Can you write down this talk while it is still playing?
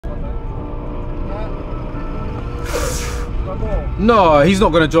No, he's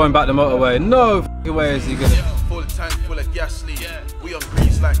not gonna join back the motorway. No f***ing way is he gonna. Full tank full of gas leak. We on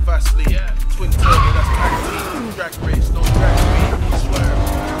grease like Vaseline. Twin turbo, that's tag team. Drag race, no drag speed. Swerve.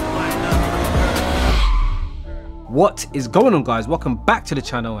 What is going on, guys? Welcome back to the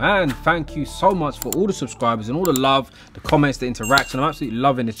channel, and thank you so much for all the subscribers and all the love, the comments, the interaction. I'm absolutely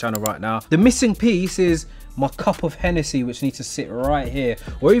loving this channel right now. The missing piece is my cup of Hennessy, which needs to sit right here,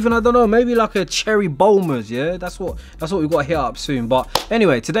 or even, I don't know, maybe like a cherry Bulmers. Yeah, that's what we've got to hit up soon. But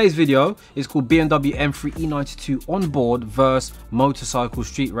anyway, today's video is called BMW M3 E92 on board versus motorcycle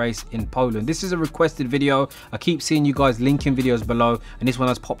street race in Poland. This is a requested video. I keep seeing you guys linking videos below, and this one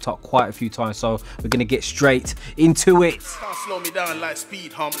has popped up quite a few times, so we're gonna get straight into it. Can't slow me down like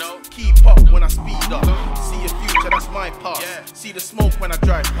speed humps. Keep up when I speed up. See your future, that's my past. See the smoke when I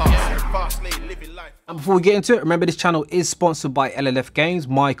drive past. Fast lane, living life. And before we get into it, remember this channel is sponsored by LLF Games,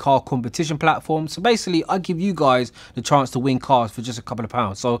 my car competition platform. So basically, I give you guys the chance to win cars for just a couple of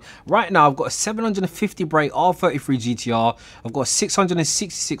pounds. So right now, I've got a 750 brake R33 GTR. I've got a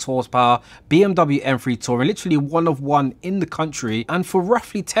 666 horsepower BMW M3 Touring, literally one of one in the country. And for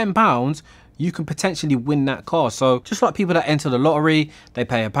roughly £10, you can potentially win that car. So just like people that enter the lottery, they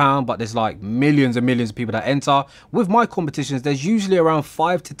pay £1, but there's like millions and millions of people that enter. With my competitions, there's usually around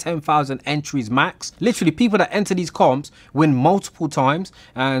 5,000 to 10,000 entries max. Literally, people that enter these comps win multiple times,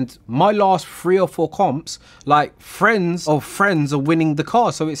 and my last 3 or 4 comps, like friends of friends are winning the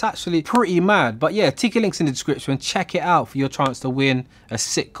car. So it's actually pretty mad. But yeah, ticket links in the description. Check it out for your chance to win a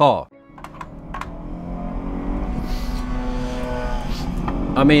sick car.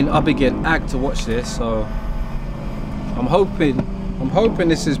 I mean, I've been getting agged to watch this, so I'm hoping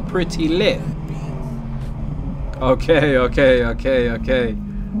this is pretty lit. Okay.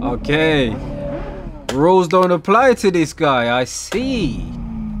 Rules don't apply to this guy, I see.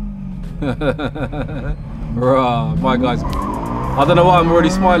 Rah, my guys. I don't know why I'm already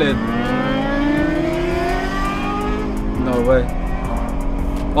smiling. No way.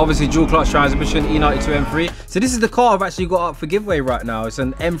 Obviously, dual clutch transmission, E92 M3. So this is the car I've actually got up for giveaway right now. It's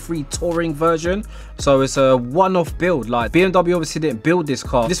an M3 Touring version. So it's a one-off build. Like, BMW obviously didn't build this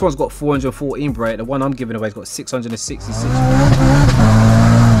car. This one's got 414 brake. The one I'm giving away has got 666.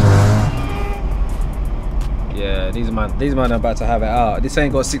 Yeah, these man are about to have it out. This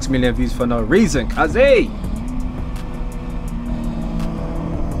ain't got 6 million views for no reason, Kazi.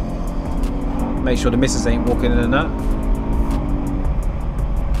 Make sure the missus ain't walking in and that.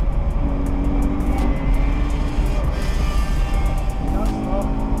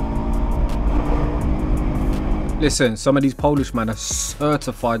 Listen, some of these Polish men are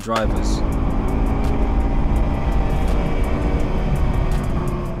certified drivers.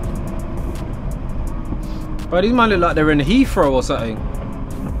 But these men look like they're in Heathrow or something.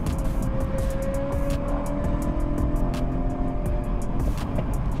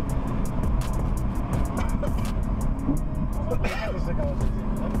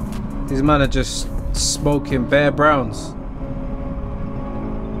 These men are just smoking Bear Browns.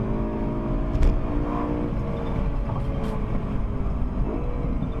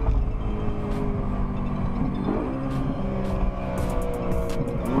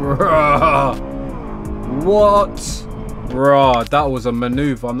 What? Bruh, that was a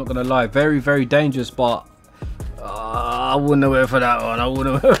maneuver, I'm not gonna lie. Very, very dangerous, but I wouldn't have went for that one. I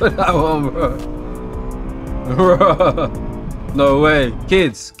wouldn't have went for that one, bro. Bruh. No way.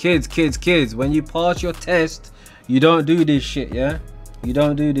 Kids, when you pass your test, you don't do this shit, yeah? You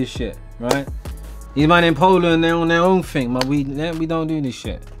don't do this shit, right? These men in Poland, they're on their own thing, man. We don't do this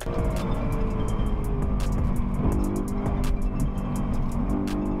shit.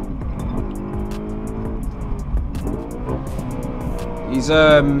 He's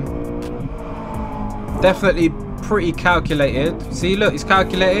definitely pretty calculated. See, look, he's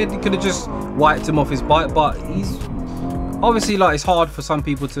calculated. He could have just wiped him off his bike, but he's obviously, like, it's hard for some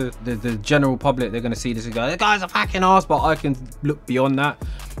people to, the general public, they're gonna see this and go, "The guy's a fucking ass," but I can look beyond that.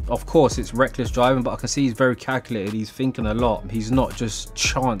 Of course, it's reckless driving, but I can see he's very calculated. He's thinking a lot. He's not just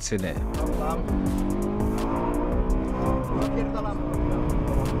chancing it.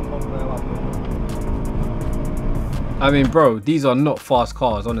 I mean, bro, these are not fast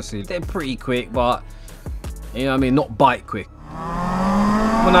cars, honestly. They're pretty quick, but, you know what I mean, not bike quick.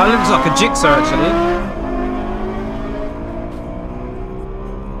 Well, now it looks like a Gixxer, actually.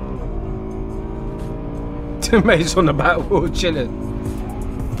 Mate's on the back wheel chilling.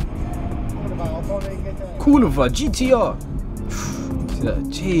 Coolova GTR.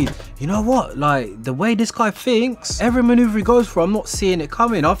 Gee, you know what? Like, the way this guy thinks, every maneuver he goes for, I'm not seeing it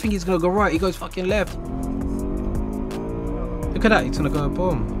coming. I think he's gonna go right. He goes fucking left. Look at that. He's gonna go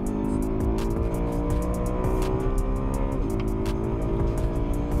boom.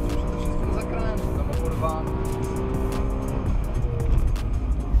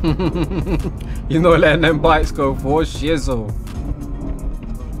 You're not letting them bikes go for shizzle.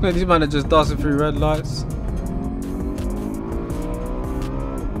 These men are just dancing through red lights.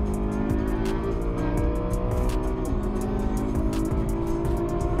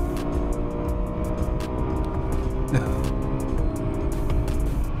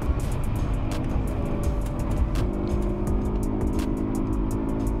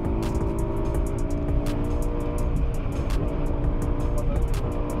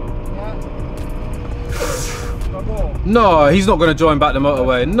 No, he's not gonna join back the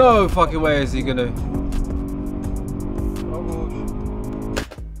motorway. No fucking way is he gonna.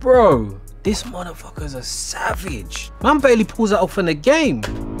 Bro, this motherfucker's a savage. Man barely pulls that off in the game.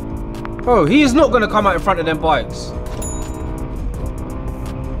 Bro, he is not gonna come out in front of them bikes.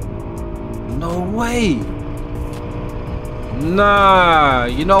 No way. Nah,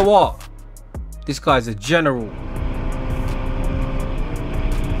 you know what? This guy's a general.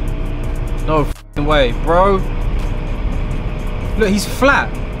 No fucking way, bro. Look, he's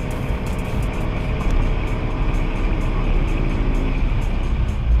flat.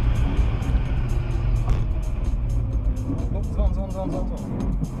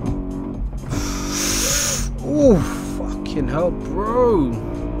 Oh, fucking hell, bro.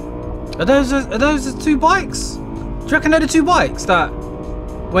 Are those the two bikes? Do you reckon they're the two bikes that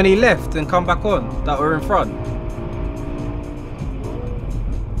when he left and come back on that were in front?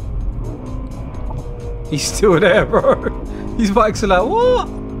 He's still there, bro. These bikes are like, what?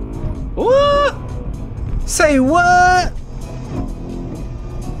 What? Say what?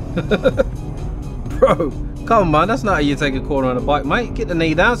 Bro, come on, man. That's not how you take a corner on a bike, mate. Get the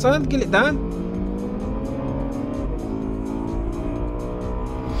knee down, son. Get it down.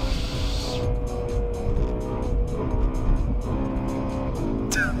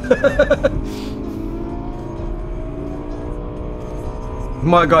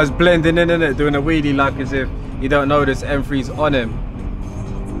 My guy's blending in it, doing a wheelie like as if you don't notice M3's on him.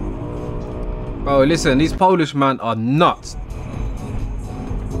 Bro, listen, these Polish men are nuts.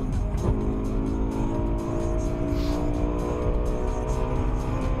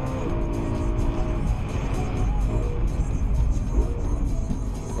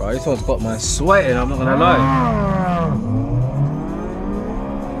 Bro, this one's got my sweating, I'm not gonna lie.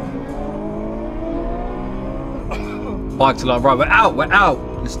 Bike to like, right, we're out,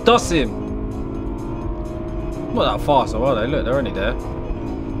 let's dust him. Not that fast though, are they? Look, they're only there.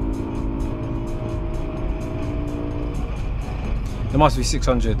 There must be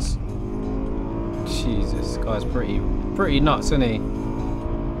 600s. Jesus, this guy's pretty nuts, isn't he?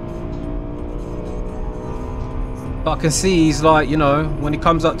 But I can see he's like, you know, when he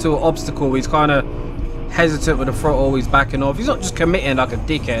comes up to an obstacle, he's kind of hesitant with the throttle, he's backing off. He's not just committing like a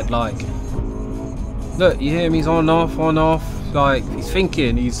dickhead, like. Look, you hear him, he's on off, like, he's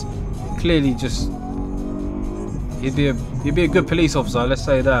thinking, he's clearly just, he'd be a good police officer, let's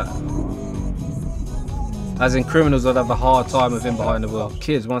say that. As in, criminals would have a hard time with him behind the wheel.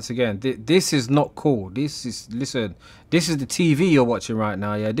 Kids, once again, this is not cool. This is, listen, this is the TV you're watching right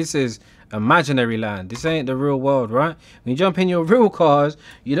now, yeah? This is imaginary land. This ain't the real world, right? When you jump in your real cars,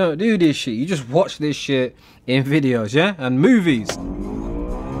 you don't do this shit. You just watch this shit in videos, yeah? And movies.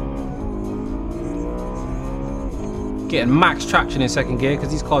 Getting max traction in second gear because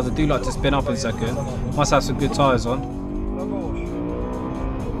these cars do like to spin up in second. Must have some good tyres on.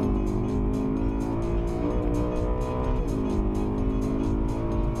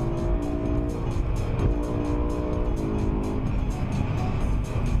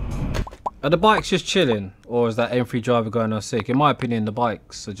 Are the bikes just chilling, or is that M3 driver going on sick? In my opinion, the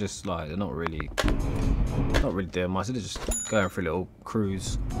bikes are just like, they're not really doing much. They're just going for a little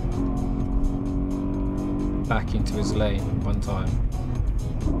cruise. Back into his lane one time.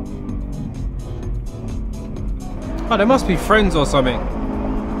 Oh, they must be friends or something.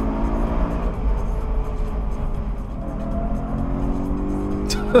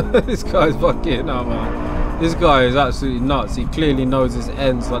 This guy's fucking, oh man. This guy is absolutely nuts. He clearly knows his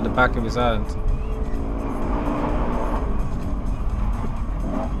ends like the back of his hand.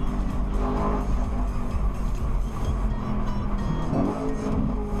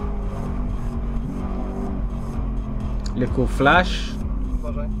 Little flash.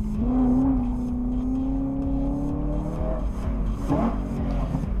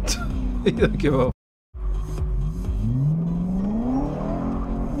 He don't give up.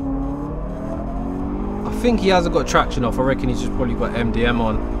 I think he hasn't got traction off. I reckon he's just probably got MDM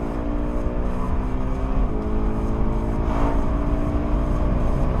on.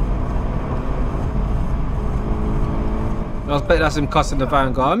 I bet that's him cussing the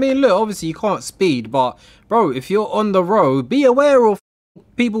Vanguard. I mean, look, obviously you can't speed, but bro, if you're on the road, be aware of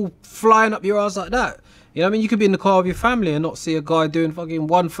people flying up your ass like that. You know what I mean? You could be in the car with your family and not see a guy doing fucking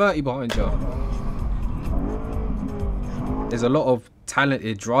 130 behind you. There's a lot of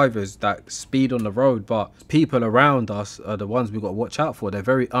talented drivers that speed on the road, but people around us are the ones we've got to watch out for. They're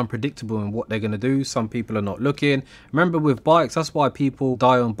very unpredictable in what they're going to do. Some people are not looking. Remember with bikes, that's why people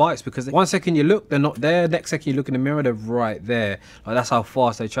die on bikes, because one second you look, they're not there. Next second you look in the mirror, they're right there. Like, that's how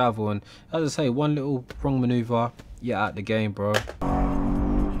fast they travel. And as I say, one little wrong maneuver, you're out the game, bro.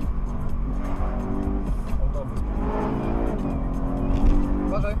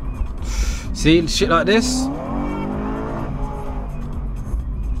 See, shit like this.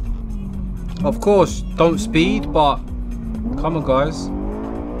 Of course, don't speed, but come on, guys.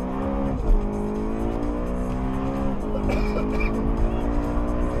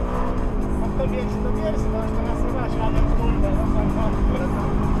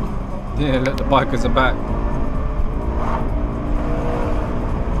 Yeah, let the bikers are back.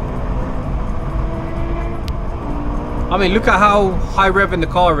 I mean, look at how high revving the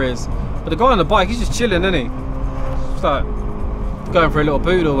car is. But the guy on the bike, he's just chilling, isn't he? Just like going for a little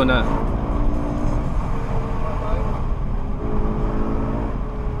boodle and that.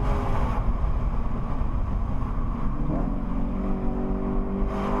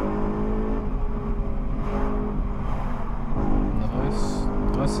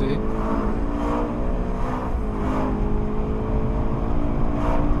 I see.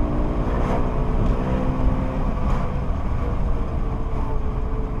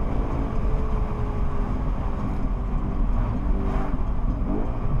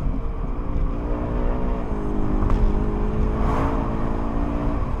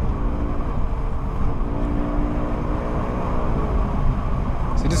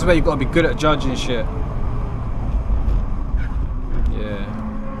 See, this is where you've got to be good at judging shit.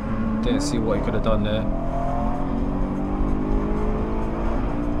 Didn't see what he could have done there.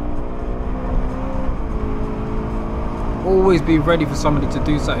 Always be ready for somebody to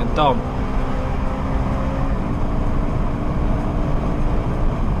do something dumb.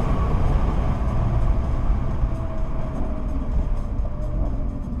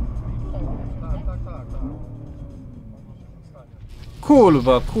 Cool.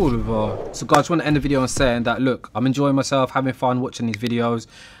 So guys, I want to end the video on saying that, look, I'm enjoying myself, having fun watching these videos,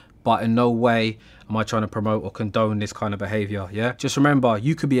 but in no way am I trying to promote or condone this kind of behavior. Yeah, just remember,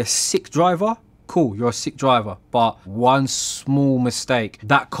 you could be a sick driver. Cool, you're a sick driver, but one small mistake,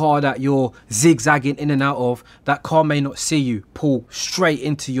 that car that you're zigzagging in and out of, that car may not see you pull straight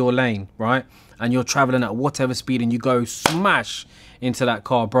into your lane, right? And you're traveling at whatever speed and you go smash into that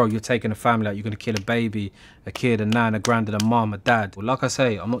car, bro, you're taking a family out. You're gonna kill a baby, a kid, a nan, a granddad, a mum, a dad. Well, like I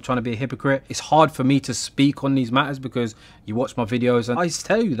say, I'm not trying to be a hypocrite. It's hard for me to speak on these matters because you watch my videos and I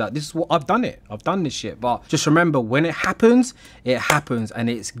tell you that this is what I've done it. I've done this shit. But just remember, when it happens and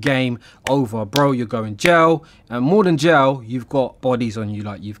it's game over, bro. You're going jail, and more than jail, you've got bodies on you,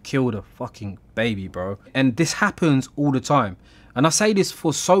 like you've killed a fucking baby, bro. And this happens all the time. And I say this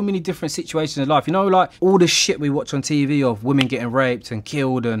for so many different situations in life. You know, like all the shit we watch on TV of women getting raped and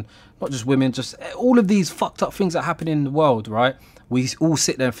killed, and not just women, just all of these fucked up things that happen in the world, right? We all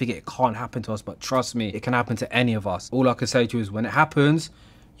sit there and think it can't happen to us, but trust me, it can happen to any of us. All I can say to you is when it happens,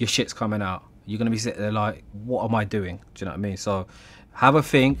 your shit's coming out. You're gonna be sitting there like, what am I doing? Do you know what I mean? So have a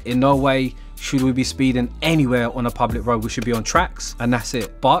think. In no way should we be speeding anywhere on a public road. We should be on tracks and that's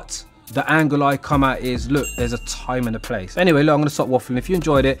it. But the angle I come at is, look, there's a time and a place. Anyway, look, I'm gonna stop waffling. If you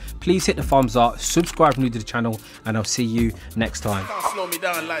enjoyed it, please hit the thumbs up, subscribe if you're new to the channel, and I'll see you next time. Can't slow me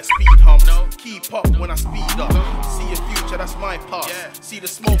down like speed humps. No. Keep up when I speed up. See a future, that's my past. Yeah. See the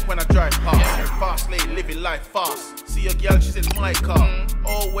smoke when I drive past. Yeah. Fast lane, living life fast. See a girl, she's in my car.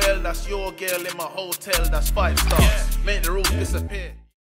 Oh well, that's your girl in my hotel, that's 5 stars. Yeah. Make the rules disappear.